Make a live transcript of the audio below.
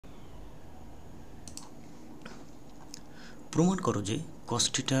প্রমাণ করো যে cos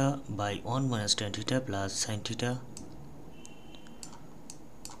theta by 1 minus tan theta plus sin theta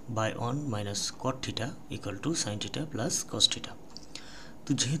by 1 minus cot theta equal to sin theta plus cos theta. তো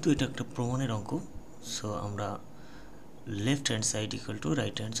যেহেতু এটা একটা প্রমাণের অঙ্ক, সো আমরা left hand side equal to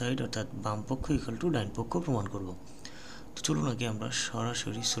right hand side অর্থাৎ বাম পক্ষ ইকুয়াল টু ডাইন পক্ষ প্রমাণ করব। তো চলুন আগে আমরা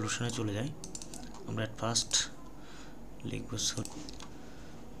সরাসরি সলিউশনে চলে যাই। আমরা এট ফার্স্ট লিখব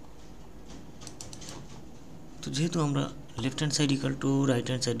তো যেহেতু আমরা left hand side equal to right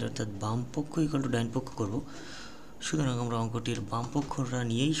hand side অর্থাৎ বাম পক্ষ ইকুয়াল টু ডাইন পক্ষ করব, সুতরাং আমরা অঙ্কটির বাম পক্ষটা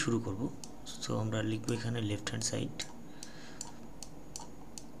নিয়েই শুরু করব। সো আমরা লিখব এখানে left hand side,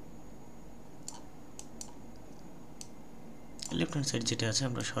 left hand side যেটা আছে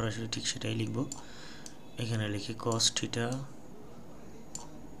আমরা সরাসরি ঠিক সেটাই লিখব। এখানে লিখি cos theta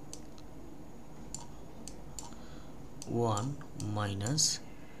 1 minus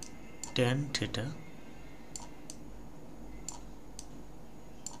tan theta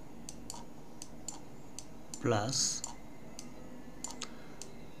plus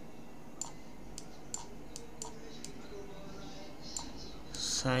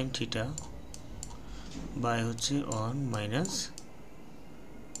sin theta by হচ্ছে 1 মাইনাস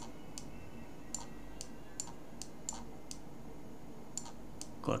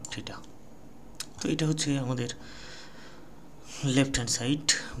cot থিটা। তো এটা হচ্ছে আমাদের লেফট হ্যান্ড সাইড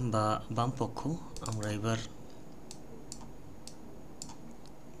বা বাম পক্ষ। আমরা এবার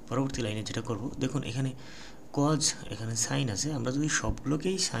পরবর্তী লাইনে যেটা করব, দেখুন এখানে cos এখানে sin আছে, আমরা যদি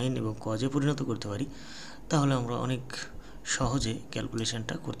সবগুলোকেই sin এবং cos-এ পরিণত করতে পারি তাহলে আমরা অনেক সহজে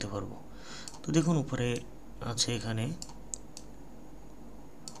ক্যালকুলেশনটা করতে পারবো। তো দেখুন উপরে আছে এখানে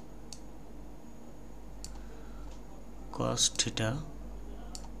cos থিটা,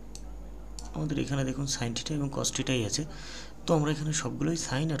 আমাদের এখানে দেখুন sin থিটা এবং cos থিটাই আছে। তো আমরা এখানে সবগুলোই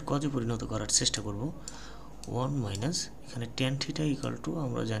sin আর cos-এ পরিণত করার চেষ্টা করব। 1 মাইনাস এখানে tan থিটা ইকুয়াল টু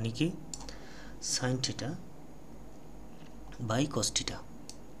আমরা জানি কি sin theta by cos theta.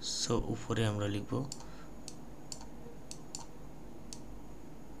 So উপরে আমরা লিখব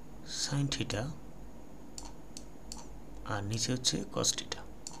sin থিটা আর নিচে হচ্ছে cos থিটা।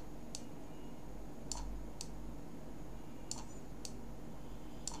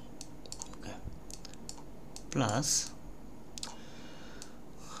 ওকে, প্লাস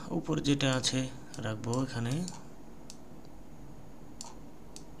উপরে যেটা আছে রাখবো এখানে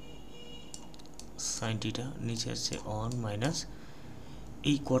sin থিটা, নিচে আছে 1 মাইনাস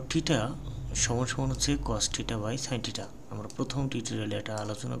এই cot থিটা সমান সমান হচ্ছে cos theta by sin theta. আমরা প্রথম টিউটোরিয়ালে এটা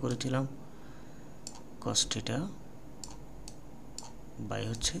আলোচনা করেছিলাম, cos থিটা বাই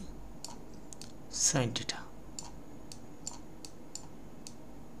হচ্ছে sin থিটা।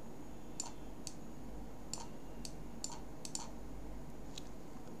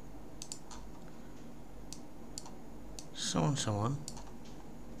 সমান সমান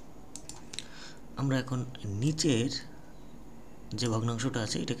আমরা এখন নিচের যে ভগ্নাংশটা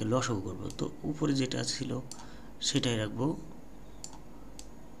আছে এটাকে লসাগু করব। তো উপরে যেটা ছিল সেটাই রাখবো,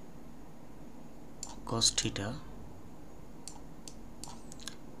 cos থিটা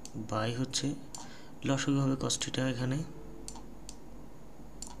বাই হচ্ছে লসাগু হবে cos থিটা এখানে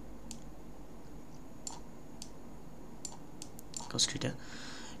cos থিটা।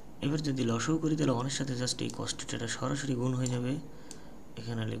 এবার যদি লসাগু করি তাহলে অনেক সাথে জাস্ট এই cos থিটাটা সরাসরি গুণ হয়ে যাবে।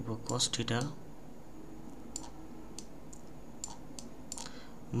 এখানে লিখব cos থিটা,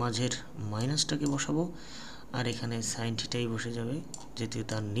 মাঝের মাইনাসটাকে বসাবো আর এখানে sin থিটাই বসে যাবে, যেহেতু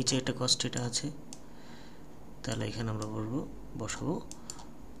তার নিচে একটা cos থিটা আছে তাহলে এখানে আমরা বসাবো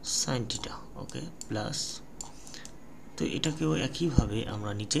sin থিটা। ওকে, প্লাস তো এটাকেও একইভাবে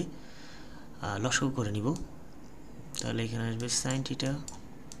আমরা নিচে লসাগু করে নিব। তাহলে এখানে আসবে sin থিটা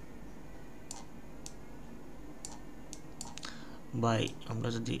বাই, আমরা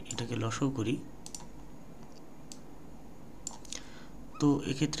যদি এটাকে লসাগু করি তো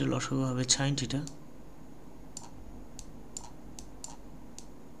এক্ষেত্রে লসাগু হবে sin থিটা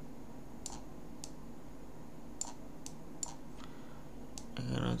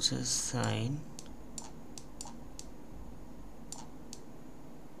এখানে হচ্ছে sin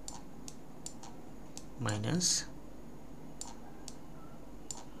মাইনাস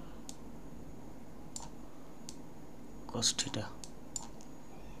cos থিটা।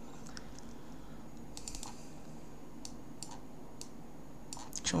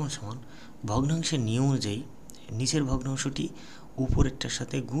 সমান সমান ভগ্নাংশের নিয়ম অনুযায়ী নিচের ভগ্নাংশটি উপরেরটার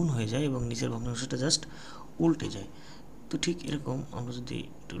সাথে গুণ হয়ে যায় এবং নিচের ভগ্নাংশটা জাস্ট উল্টে যায়। তো ঠিক এরকম আমরা যদি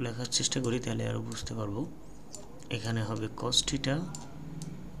একটু লেখার চেষ্টা করি তাহলে আরও বুঝতে পারবো। এখানে হবে cos থিটা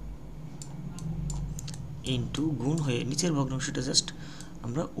ইন্টু গুণ হয়ে নিচের ভগ্নাংশটা জাস্ট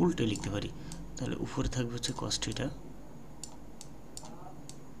আমরা উল্টে লিখতে পারি। তাহলে উপরে থাকবে হচ্ছে cos থিটা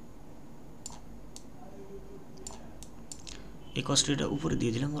এই cos θ উপরে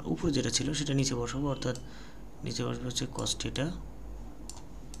দিয়ে দিলাম, আর উপরে যেটা ছিল সেটা নিচে বসাবো, অর্থাৎ নিচে বসবে হচ্ছে cos θ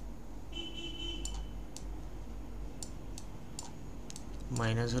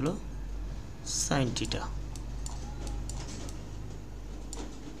মাইনাস হলো sin θ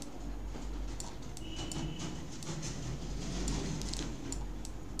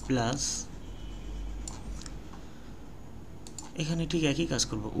প্লাস এখানে ঠিক একই কাজ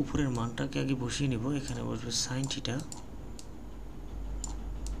করব, উপরের মানটাকে আগে বসিয়ে নিব, এখানে বসবে sin θ,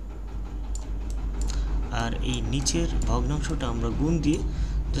 আর এই নিচের ভগ্নাংশটা আমরা গুণ দিয়ে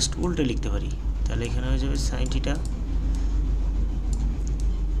জাস্ট উল্টে লিখতে পারি, তাহলে এখানে হয়ে যাবে sin θ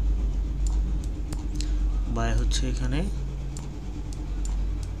বাই হচ্ছে এখানে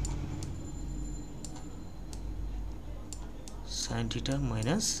sin θ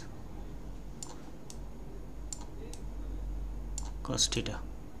মাইনাস cos θ।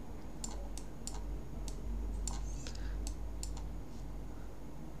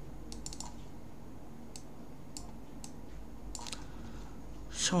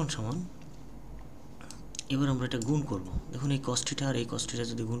 সমান সমান এবার আমরা এটা গুণ করব। দেখুন এই cos θ আর এই cos θ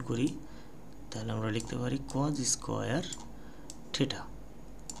যদি গুণ করি তাহলে আমরা লিখতে পারি cos স্কয়ার θ,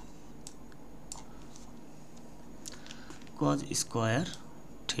 cos স্কয়ার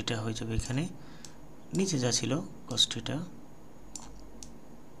θ হয়ে যাবে এখানে নিচে যা ছিল cos θ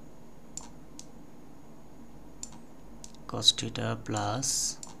cos θ plus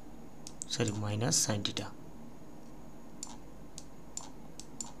minus sin θ।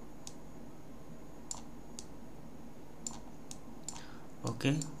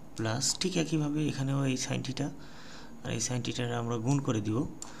 ওকে, প্লাস ঠিক একইভাবে এখানেও এই sin θ আর এই sin θ আমরা গুণ করে দিব,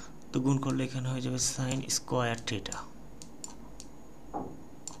 তো গুণ করলে এখানে হয়ে যাবে sin square θ,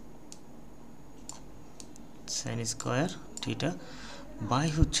 sin square θ by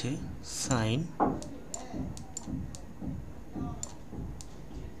হচ্ছে sin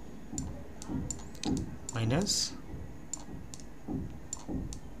মাইনাস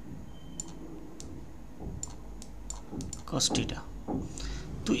cos θ।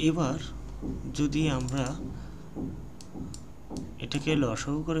 তো এবার যদি আমরা এটাকে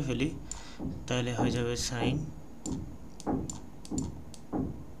লসাগু করে ফেলি তাহলে হয়ে যাবে sin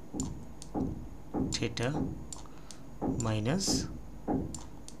θ মাইনাস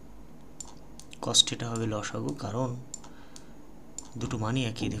cos θ হবে লসাগু, কারণ দুটো মানই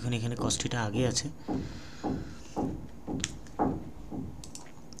একই। দেখুন এখানে cos θ আগে আছে,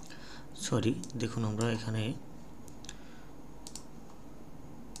 সরি দেখুন আমরা এখানে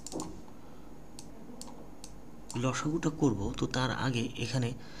লসাগুটা করব, তো তার আগে এখানে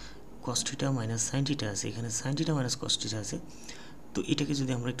cos θ মাইনাস sin θ আছে, এখানে sin θ মাইনাস cos θ আছে, তো এটাকে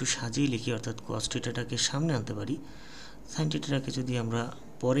যদি আমরা একটু সাজিয়ে লিখি, অর্থাৎ cos θ টাকে সামনে আনতে পারি, sin θ টাকে যদি আমরা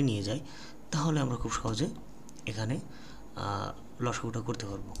পরে নিয়ে যাই তাহলে আমরা খুব সহজে এখানে লসাগুটা করতে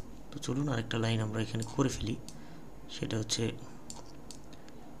পারবো। তো চলুন আরেকটা লাইন আমরা এখানে করে ফেলি, সেটা হচ্ছে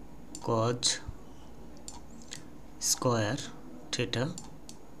cos স্কয়ার θ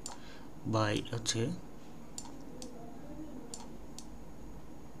বাই হচ্ছে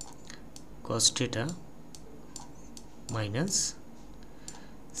cos θ মাইনাস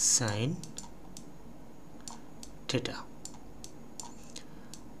sin θ।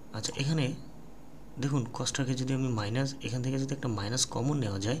 আচ্ছা এখানে দেখুন cosটাকে যদি আমি মাইনাস, এখান থেকে যদি একটা মাইনাস কমন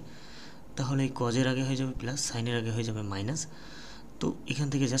নেওয়া যায় তাহলে এই cos এর আগে হয়ে যাবে প্লাস, sin এর আগে হয়ে যাবে মাইনাস, তো এখান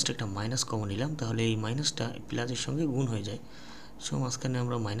থেকে জাস্ট একটা মাইনাস কমন নিলাম, তাহলে এই মাইনাসটা প্লাসের সঙ্গে গুণ হয়ে যায়, সো মাঝখানে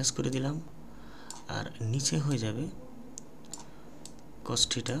আমরা মাইনাস করে দিলাম, আর নিচে হয়ে যাবে cos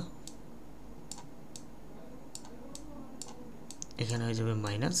θ, এখানে হয়ে যাবে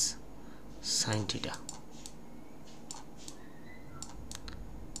মাইনাস sin θ।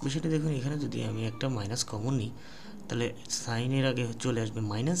 বিষয়টা দেখুন এখানে যদি আমি একটা মাইনাস কমন নিই তাহলে sin এর আগে চলে আসবে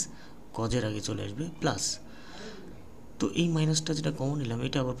মাইনাস, cos এর আগে চলে আসবে প্লাস, তো এই মাইনাসটা যেটা কমন নিলাম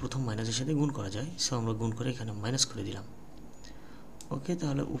এটা আবার প্রথম মাইনাসের সাথে গুণ করা যায়, সো আমরা গুণ করে এখানে মাইনাস করে দিলাম। ওকে,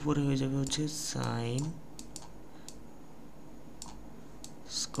 তাহলে উপরে হয়ে যাবে হচ্ছে sin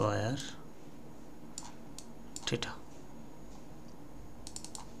স্কয়ার θ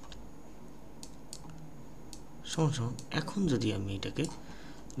সমান সমান। এখন যদি আমি এটাকে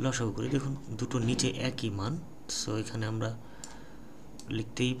লসাগু করি, দেখুন দুটো নিচে একই মান, সো এখানে আমরা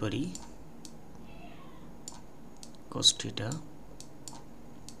লিখতেই পারি cos θ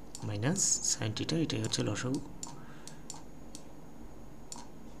মাইনাস sin θ, এটাই হচ্ছে লসাগু।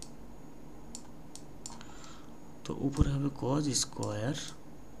 তো উপরে হবে cos স্কয়ার,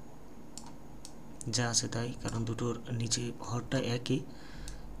 যা আছে তাই, কারণ দুটোর নিচে হরটা একই,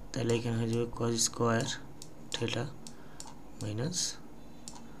 তাহলে এখানে হয়ে যাবে cos square θ minus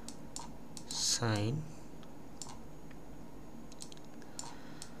sin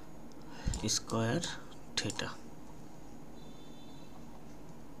square theta.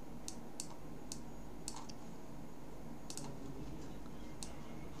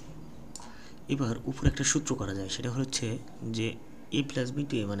 এবার উপরে একটা সূত্র করা যায়, সেটা হচ্ছে যে a plus B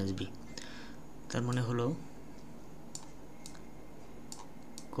two a minus B, তার মানে হলো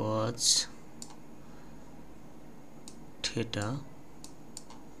cos theta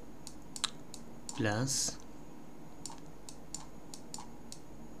plus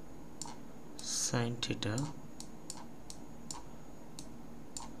sin theta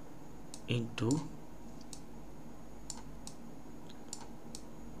into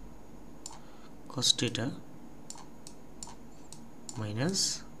cos theta minus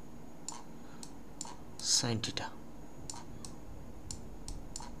sin theta.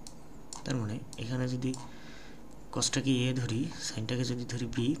 তার মানে এখানে যদি কসটাকে এ ধরি, সাইনটাকে যদি ধরি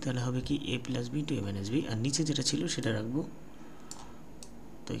বি, তাহলে হবে কি এ প্লাস বি টু এ মাইনাস বি, আর নিচে যেটা ছিল সেটা রাখবো।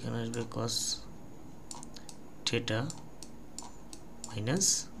 তো এখানে আসবে cos theta minus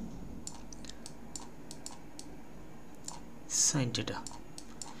sine theta.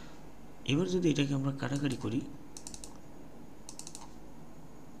 এবার যদি এটাকে আমরা কাটাকাটি করি,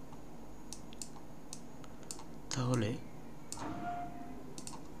 তাহলে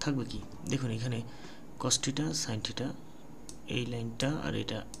থাকবে কি, দেখুন এখানে cos থিটা sin থিটা, এই লাইনটা আর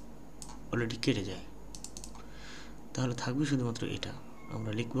এটা অলরেডি কেটে যায়, তাহলে থাকবে শুধুমাত্র এটা।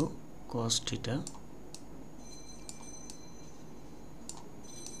 আমরা লিখব cos theta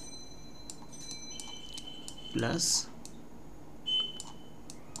plus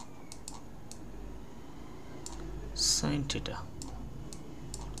sin theta.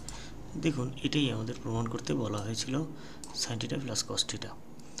 দেখুন এটাই আমাদের প্রমাণ করতে বলা হয়েছিল, sin theta plus cos theta,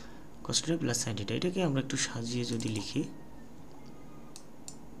 cos theta plus sin theta. এটাকে আমরা একটু সাজিয়ে যদি লিখি,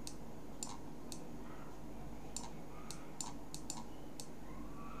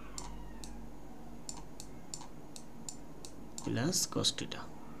 প্লাস cos থিটা,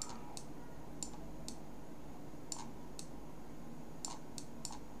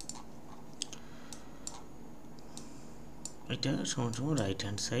 এটা সমান সমান রাইট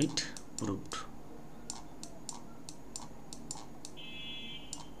হ্যান্ড সাইড প্রুভড।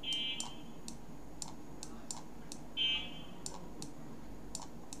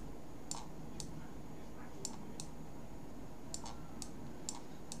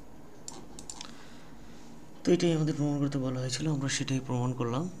 তো এটাই আমাদের প্রমাণ করতে বলা হয়েছিল, আমরা সেটাই প্রমাণ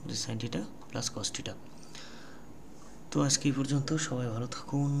করলাম যে sin theta plus cos theta. তো আজকে এই পর্যন্ত, সবাই ভালো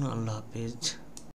থাকুন, আল্লাহ হাফেজ।